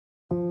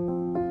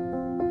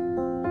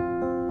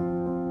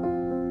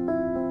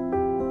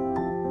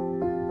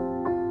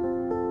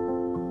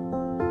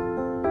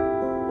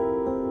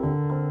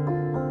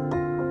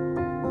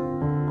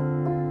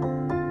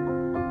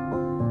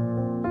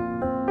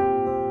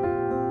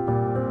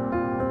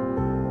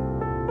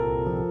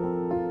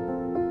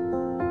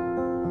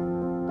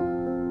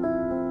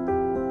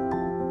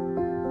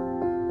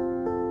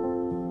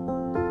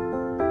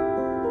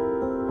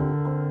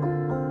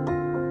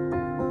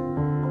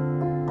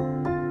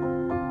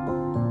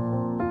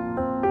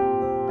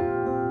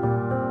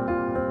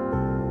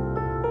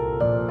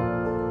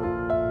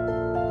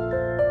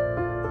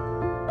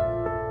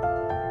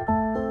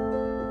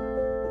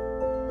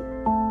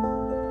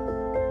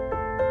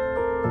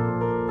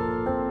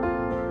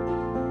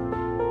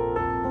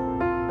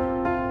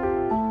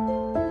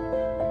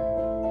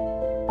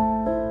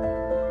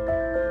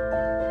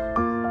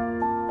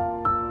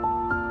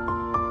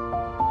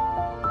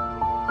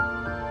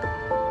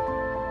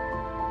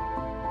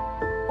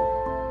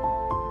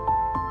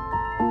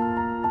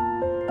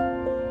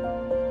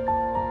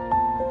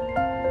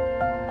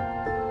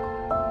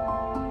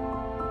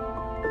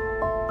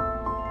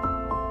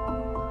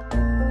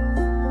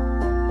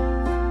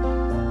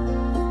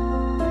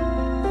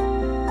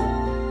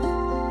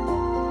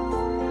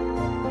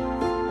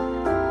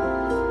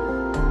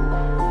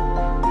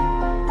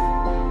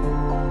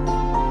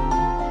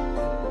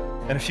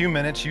a few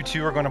minutes, you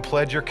two are going to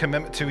pledge your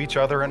commitment to each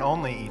other and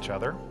only each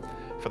other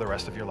for the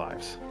rest of your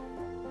lives.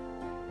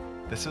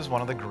 This is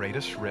one of the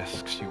greatest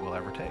risks you will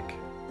ever take.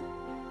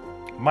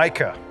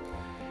 Micah,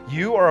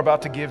 you are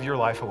about to give your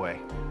life away.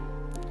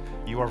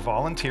 You are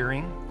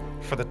volunteering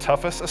for the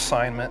toughest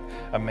assignment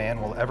a man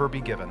will ever be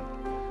given,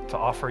 to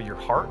offer your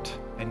heart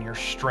and your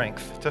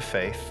strength to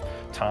faith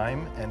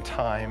time and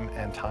time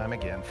and time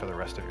again for the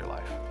rest of your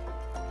life.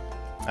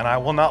 And I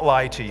will not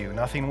lie to you,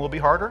 nothing will be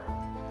harder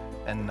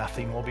and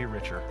nothing will be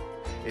richer.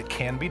 It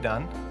can be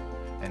done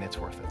and it's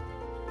worth it.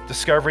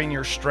 Discovering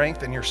your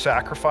strength and your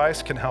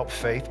sacrifice can help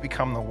Faith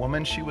become the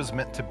woman she was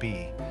meant to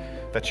be,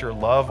 that your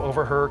love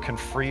over her can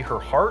free her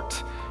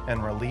heart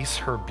and release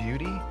her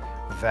beauty.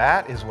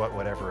 That is what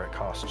whatever it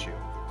costs you.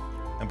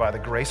 And by the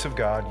grace of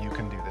God, you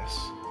can do this.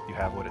 You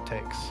have what it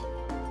takes.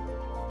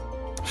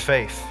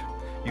 Faith,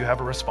 you have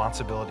a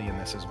responsibility in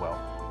this as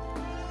well.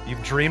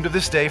 You've dreamed of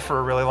this day for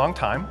a really long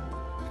time,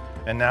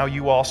 and now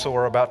you also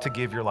are about to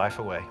give your life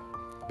away.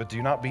 But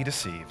do not be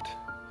deceived.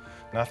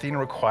 Nothing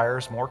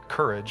requires more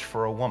courage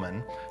for a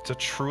woman to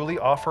truly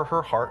offer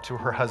her heart to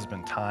her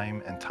husband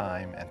time and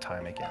time and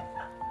time again.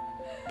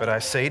 But I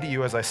say to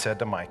you, as I said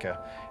to Micah,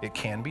 it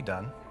can be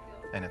done,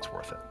 and it's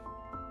worth it.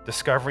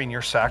 Discovering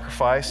your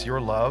sacrifice, your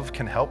love,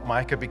 can help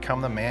Micah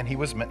become the man he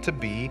was meant to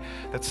be,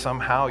 that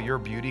somehow your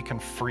beauty can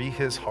free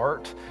his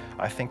heart.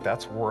 I think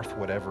that's worth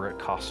whatever it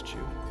costs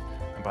you.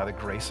 And by the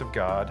grace of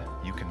God,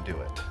 you can do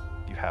it.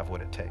 You have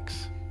what it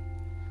takes.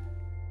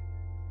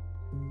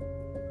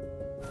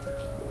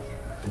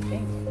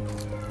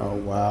 Oh,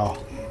 wow.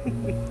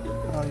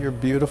 Oh, you're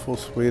beautiful,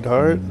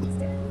 sweetheart.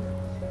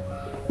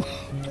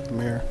 Come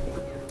here.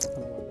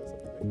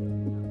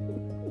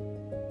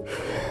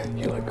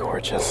 You look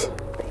gorgeous.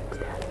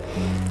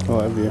 I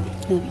love you. I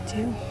love you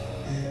too.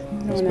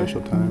 A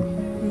special time.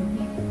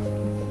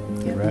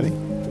 Mm-hmm. You ready?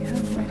 Yeah,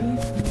 I'm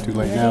ready. Too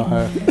late now,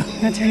 huh?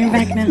 No turning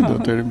back now. No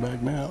turning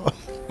back now.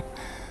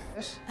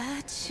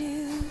 I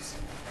choose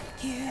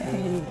you.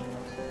 Hey.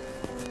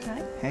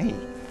 Hi. Hey.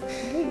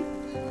 Hey.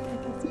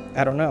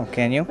 I don't know.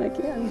 Can you? I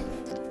can.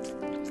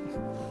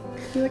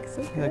 You look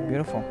so good. You look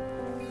beautiful.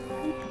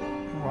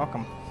 You're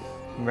welcome.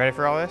 You ready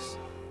for all this?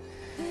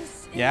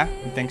 Yeah?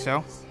 You think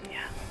so?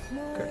 Yeah.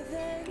 Good.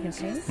 You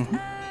okay? Mm-hmm.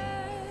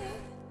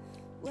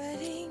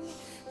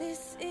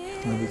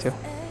 Love you too.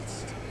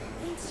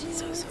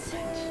 So much.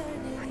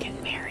 We're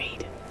getting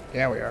married.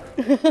 Yeah, we are.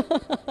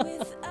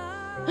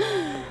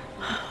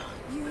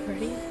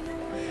 Ready?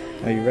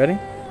 Are you ready?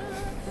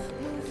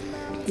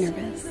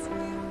 Nervous?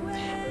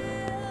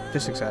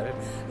 Just excited.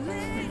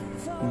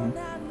 Mm-hmm.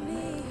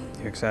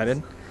 You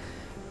excited?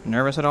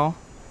 Nervous at all?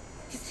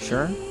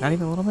 Sure? Not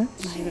even a little bit?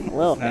 Not even a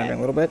little bit. Not even a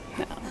little bit?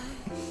 No.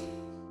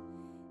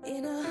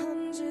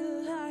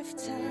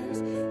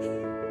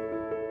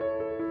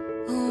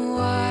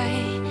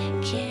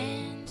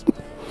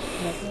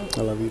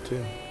 I love you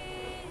too.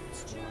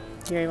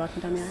 You ready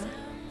walking down the aisle?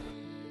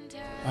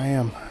 I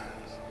am.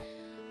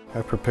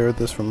 I've prepared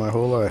this for my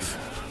whole life.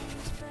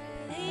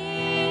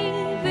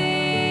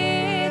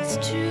 It's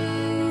true.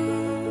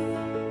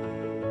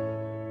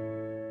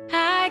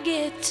 I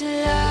get to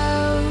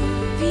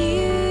love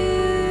you.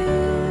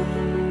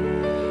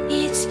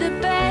 It's the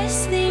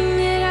best thing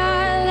that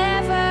I'll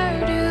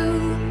ever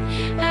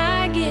do.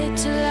 I get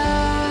to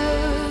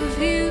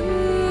love you.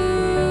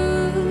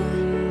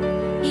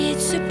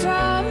 It's a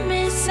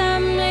promise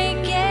I'm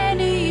making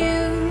to you.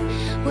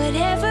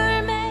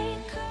 Whatever may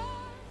come.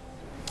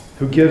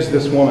 Who gives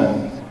this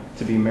woman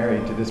to be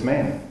married to this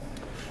man?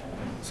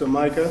 So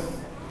Micah,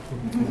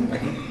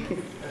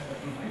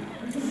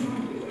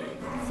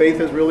 Faith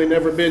has really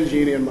never been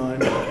Jeannie and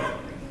mine.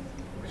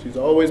 She's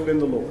always been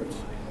the Lord's.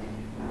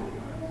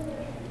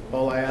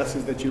 All I ask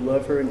is that you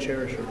love her and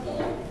cherish her,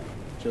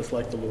 just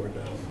like the Lord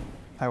does.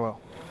 I will.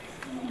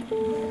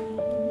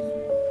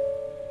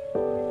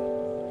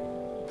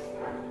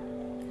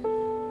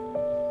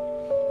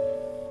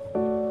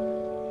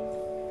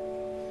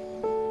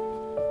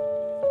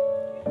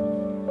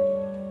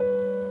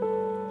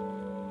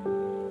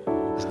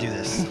 Let's do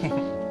this.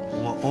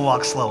 We'll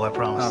walk slow, I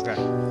promise. Okay.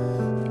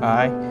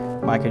 I,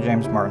 Micah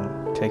James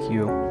Martin, take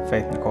you,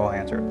 Faith Nicole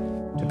Hansard,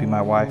 to be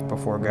my wife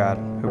before God,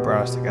 who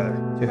brought us together,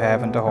 to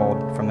have and to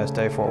hold from this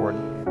day forward,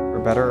 for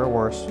better or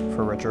worse,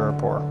 for richer or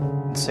poor,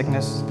 in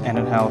sickness and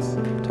in health,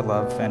 to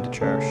love and to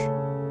cherish.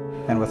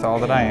 And with all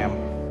that I am,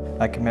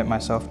 I commit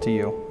myself to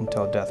you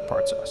until death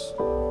parts us.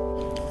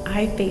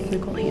 I, Faith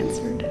Nicole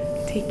Hansard,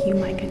 take you,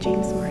 Micah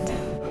James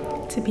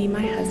Martin, to be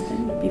my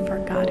husband before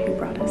God who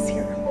brought us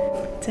here,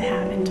 to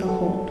have and to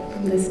hold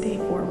from this day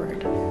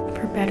forward,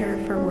 for better,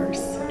 for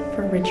worse,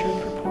 for richer,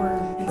 for poorer,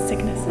 in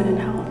sickness and in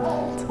health,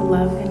 to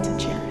love and to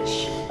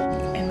cherish.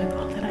 And with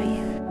all that I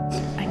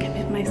am, I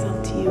commit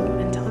myself to you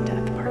until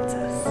death parts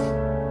us.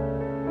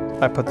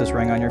 I put this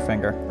ring on your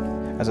finger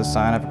as a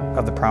sign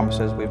of the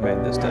promises we've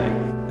made this day.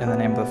 In the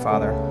name of the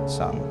Father,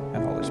 Son,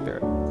 and Holy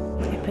Spirit.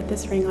 I put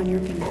this ring on your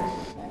finger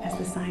as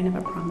the sign of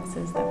the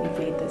promises that we've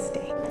made this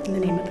day. In the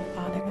name of the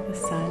Father, the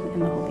Son,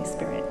 and the Holy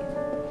Spirit.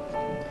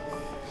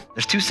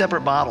 There's two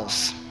separate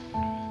bottles.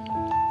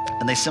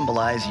 and they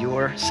symbolize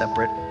your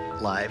separate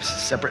lives,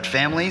 separate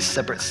families,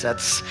 separate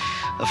sets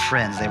of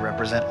friends. They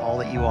represent all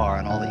that you are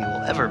and all that you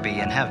will ever be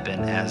and have been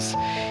as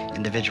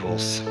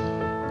individuals.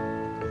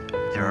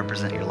 They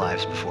represent your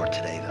lives before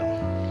today, though.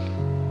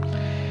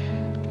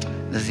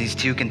 As these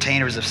two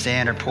containers of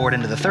sand are poured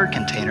into the third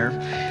container,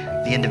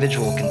 the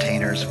individual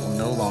containers will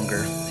no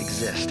longer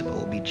exist, but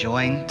will be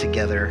joined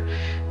together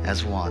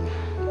as one.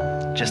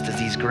 Just as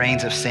these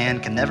grains of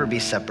sand can never be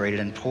separated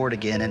and poured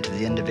again into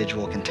the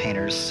individual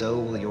containers, so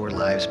will your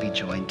lives be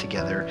joined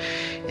together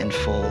in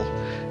full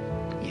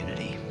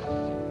unity.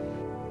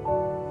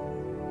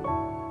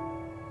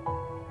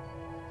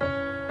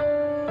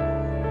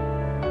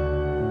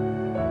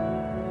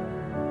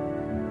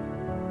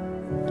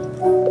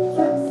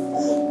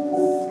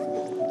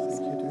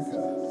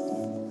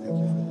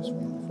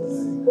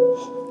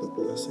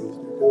 Blessings,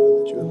 dear God,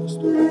 that you have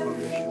bestowed upon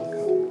us shall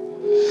come.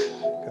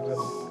 God,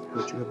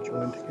 what you have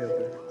joined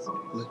together,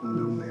 let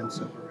no man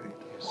separate.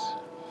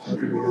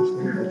 Father, we ask,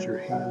 Lord, that your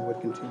hand would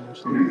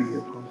continuously be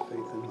upon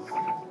Faith and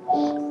Micah.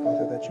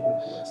 Father, that you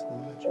would bless them,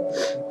 that you would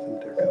keep them,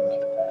 dear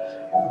God.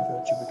 Father,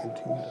 that you would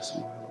continue to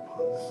smile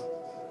upon them.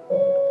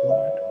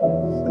 Lord,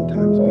 when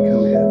times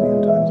become heavy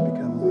and times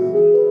become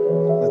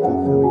rough, let them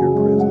feel your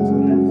presence.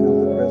 Let them feel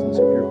the presence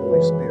of your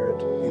Holy Spirit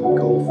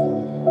engulf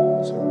them,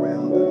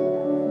 surround them,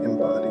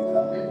 embody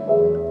them.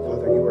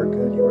 Father, you are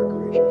good, you are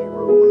gracious, you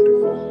are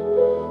wonderful.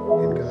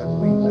 And God,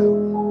 we know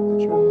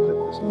that you have put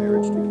this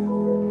marriage together.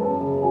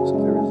 So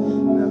there is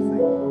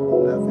nothing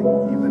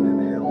even in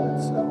hell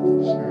itself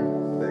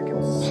that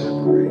can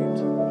separate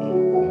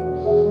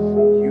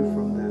you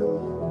from them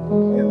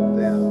and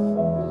them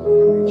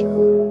from each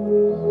other.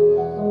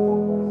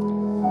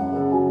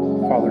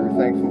 Father, we're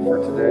thankful for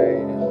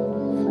today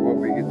and for what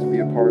we get to be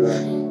a part of.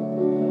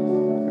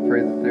 I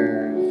pray that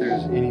if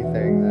there's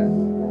anything that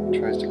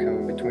tries to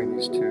come in between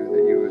these two,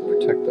 that you would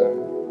protect them,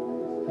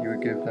 you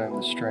would give them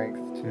the strength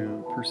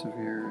to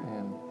persevere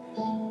and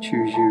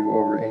choose you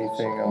over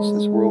anything else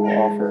this world will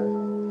offer.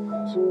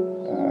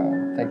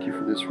 Thank you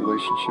for this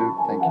relationship.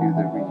 Thank you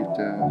that we get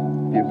to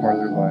be a part of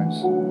their lives.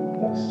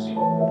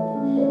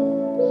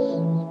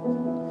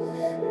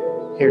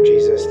 Dear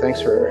Jesus,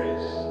 thanks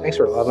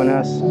for loving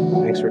us.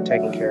 Thanks for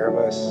taking care of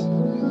us.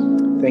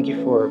 Thank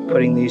you for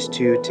putting these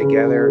two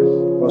together.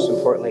 Most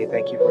importantly,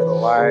 thank you for the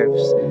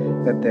lives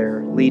that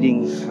they're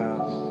leading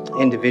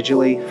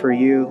individually for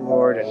you,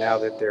 Lord, and now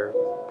that they're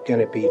going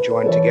to be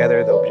joined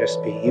together, they'll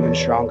just be even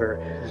stronger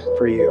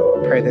for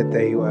you. I pray that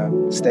they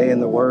stay in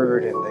the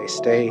Word and they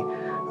stay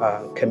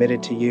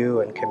committed to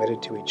you and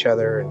committed to each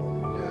other,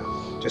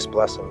 and just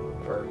bless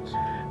them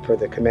for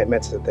the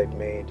commitments that they've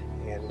made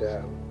and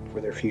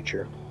for their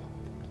future.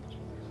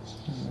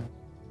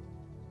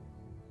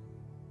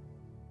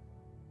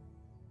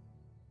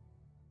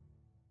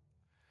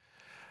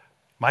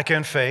 Micah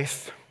and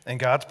Faith, in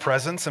God's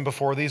presence and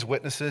before these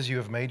witnesses, you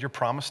have made your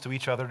promise to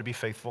each other to be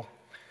faithful.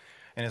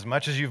 And as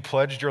much as you've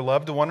pledged your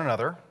love to one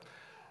another,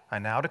 I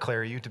now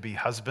declare you to be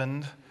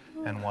husband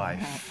and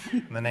wife.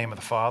 In the name of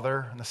the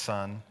Father, and the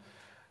Son,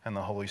 and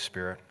the Holy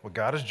Spirit. What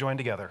God has joined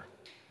together,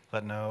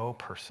 let no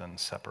person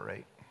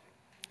separate.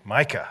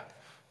 Micah.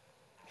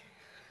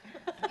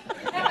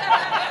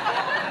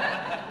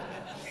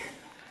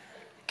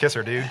 Kiss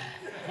her, dude.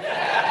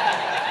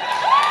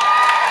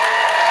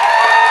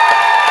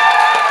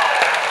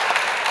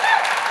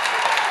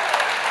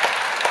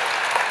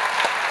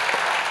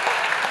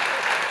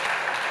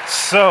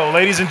 So,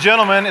 ladies and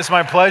gentlemen, it's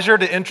my pleasure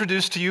to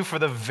introduce to you for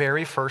the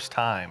very first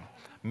time,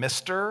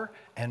 Mr.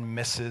 and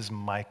Mrs.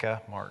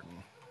 Micah Martin.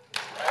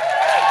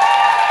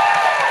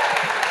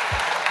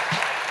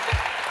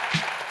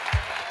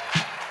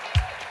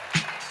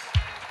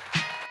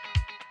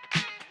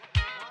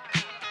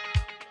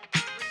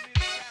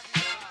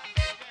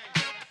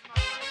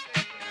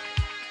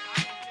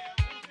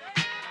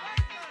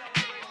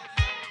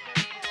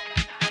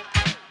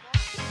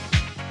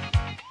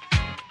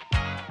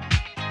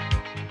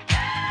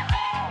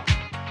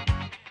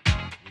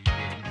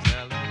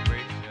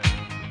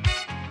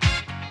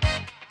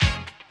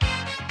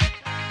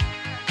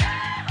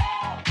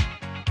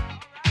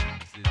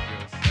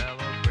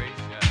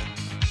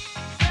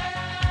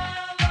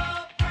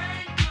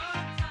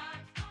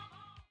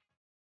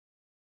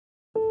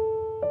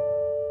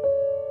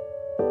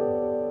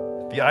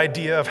 The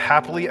idea of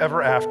happily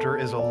ever after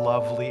is a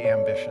lovely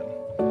ambition.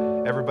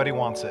 Everybody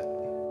wants it.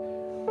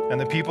 And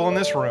the people in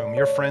this room,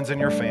 your friends and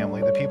your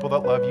family, the people that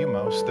love you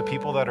most, the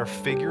people that are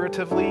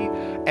figuratively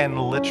and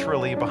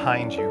literally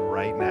behind you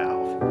right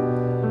now,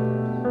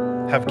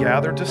 have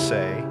gathered to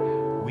say,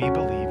 we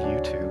believe you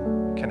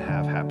too can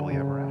have happily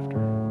ever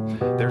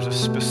after. There's a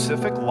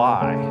specific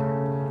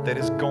lie that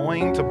is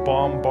going to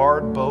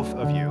bombard both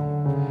of you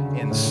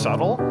in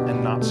subtle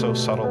and not so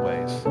subtle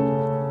ways.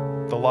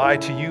 The lie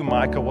to you,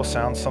 Micah, will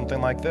sound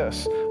something like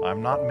this: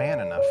 I'm not man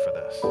enough for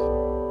this.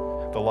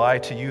 The lie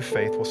to you,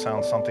 Faith, will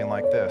sound something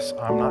like this: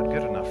 I'm not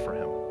good enough for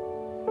him.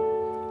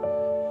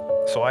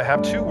 So I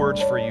have two words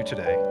for you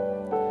today.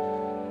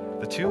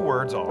 The two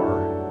words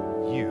are,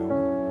 you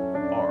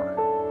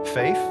are.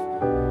 Faith,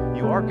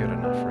 you are good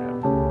enough for him.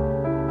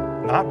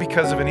 not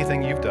because of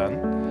anything you've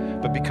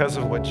done, but because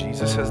of what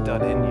Jesus has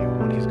done in you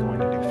and what he's going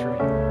to do through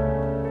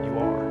you. You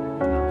are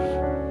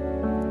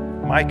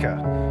enough.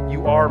 Micah,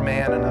 you are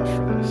man enough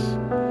for this,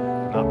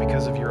 not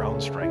because of your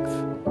own strength,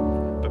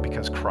 but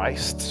because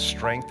Christ's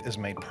strength is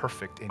made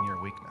perfect in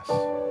your weakness.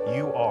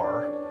 You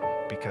are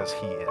because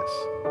he is.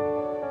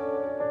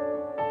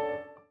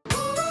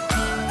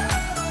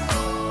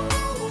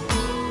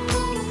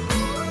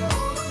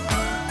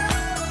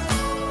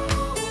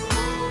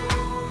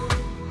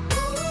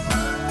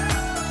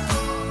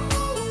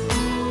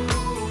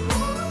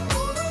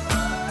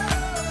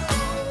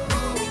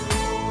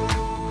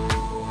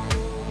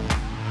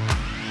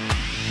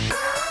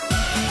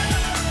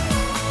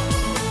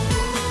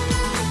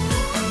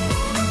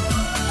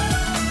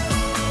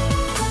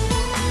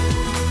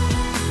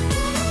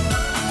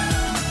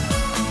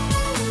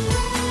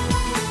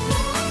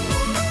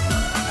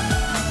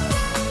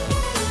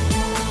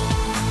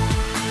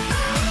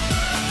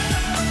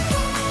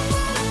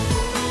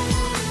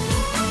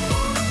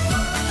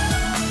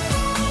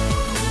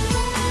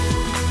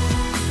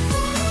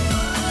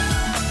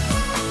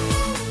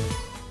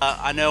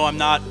 I know I'm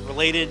not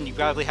related, and you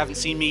probably haven't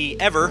seen me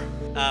ever.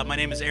 My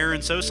name is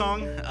Aaron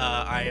Sosong.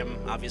 I am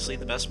obviously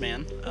the best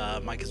man,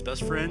 Micah's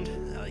best friend,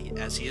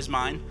 as he is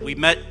mine. We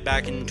met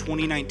back in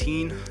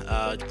 2019,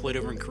 played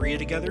over in Korea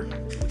together.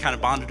 We kind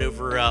of bonded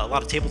over a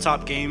lot of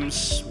tabletop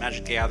games,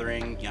 Magic the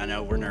Gathering. Yeah, I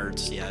know, we're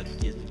nerds. Yeah,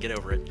 get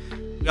over it.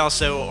 We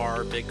also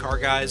are big car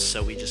guys,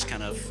 so we just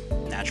kind of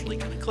naturally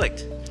kind of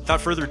clicked. Without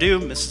further ado,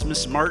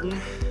 Mrs. Martin,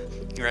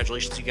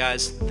 congratulations, you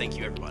guys. Thank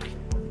you, everybody.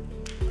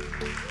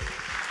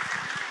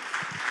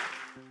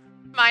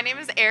 My name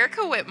is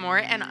Erica Whitmore,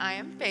 and I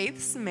am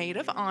Faith's maid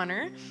of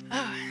honor.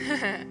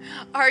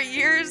 Our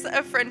years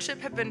of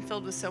friendship have been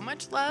filled with so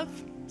much love,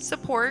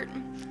 support,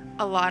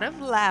 a lot of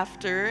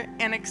laughter,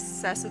 and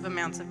excessive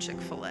amounts of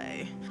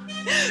Chick-fil-A.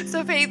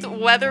 So Faith,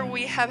 whether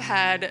we have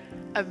had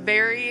a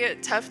very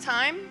tough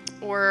time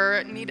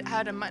or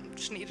had a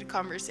much needed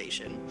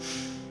conversation,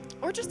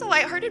 or just a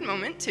lighthearted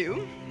moment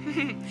too,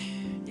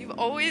 you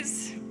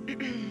always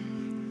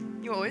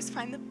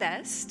find the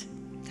best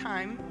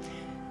time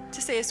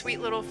to say a sweet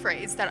little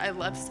phrase that I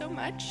love so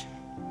much,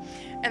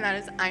 and that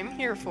is, I'm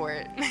here for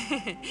it.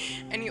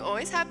 And you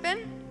always have been,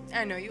 and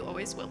I know you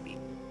always will be.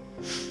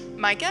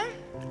 Micah,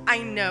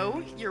 I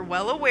know you're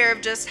well aware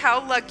of just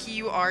how lucky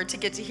you are to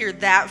get to hear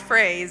that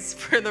phrase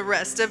for the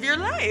rest of your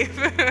life.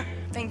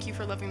 Thank you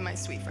for loving my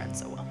sweet friend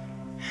so well.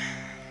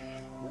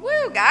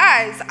 Woo,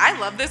 guys, I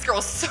love this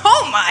girl so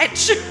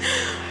much.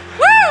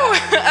 Woo,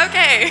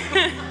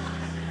 okay.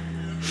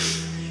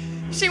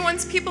 She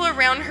wants people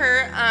around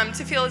her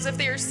to feel as if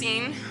they are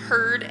seen,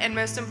 heard, and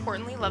most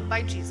importantly, loved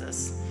by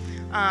Jesus.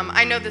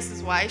 I know this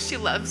is why she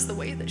loves the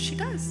way that she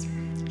does.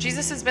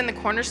 Jesus has been the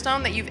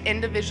cornerstone that you've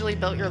individually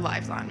built your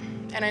lives on,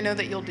 and I know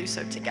that you'll do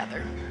so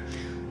together.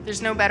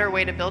 There's no better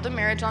way to build a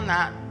marriage on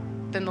that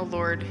than the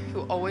Lord,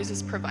 who always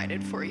has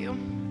provided for you.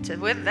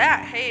 With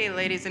that, hey,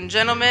 ladies and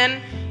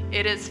gentlemen,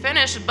 it is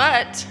finished,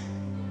 but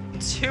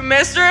to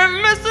Mr.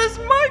 and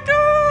Mrs.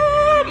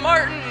 Micah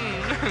Martin.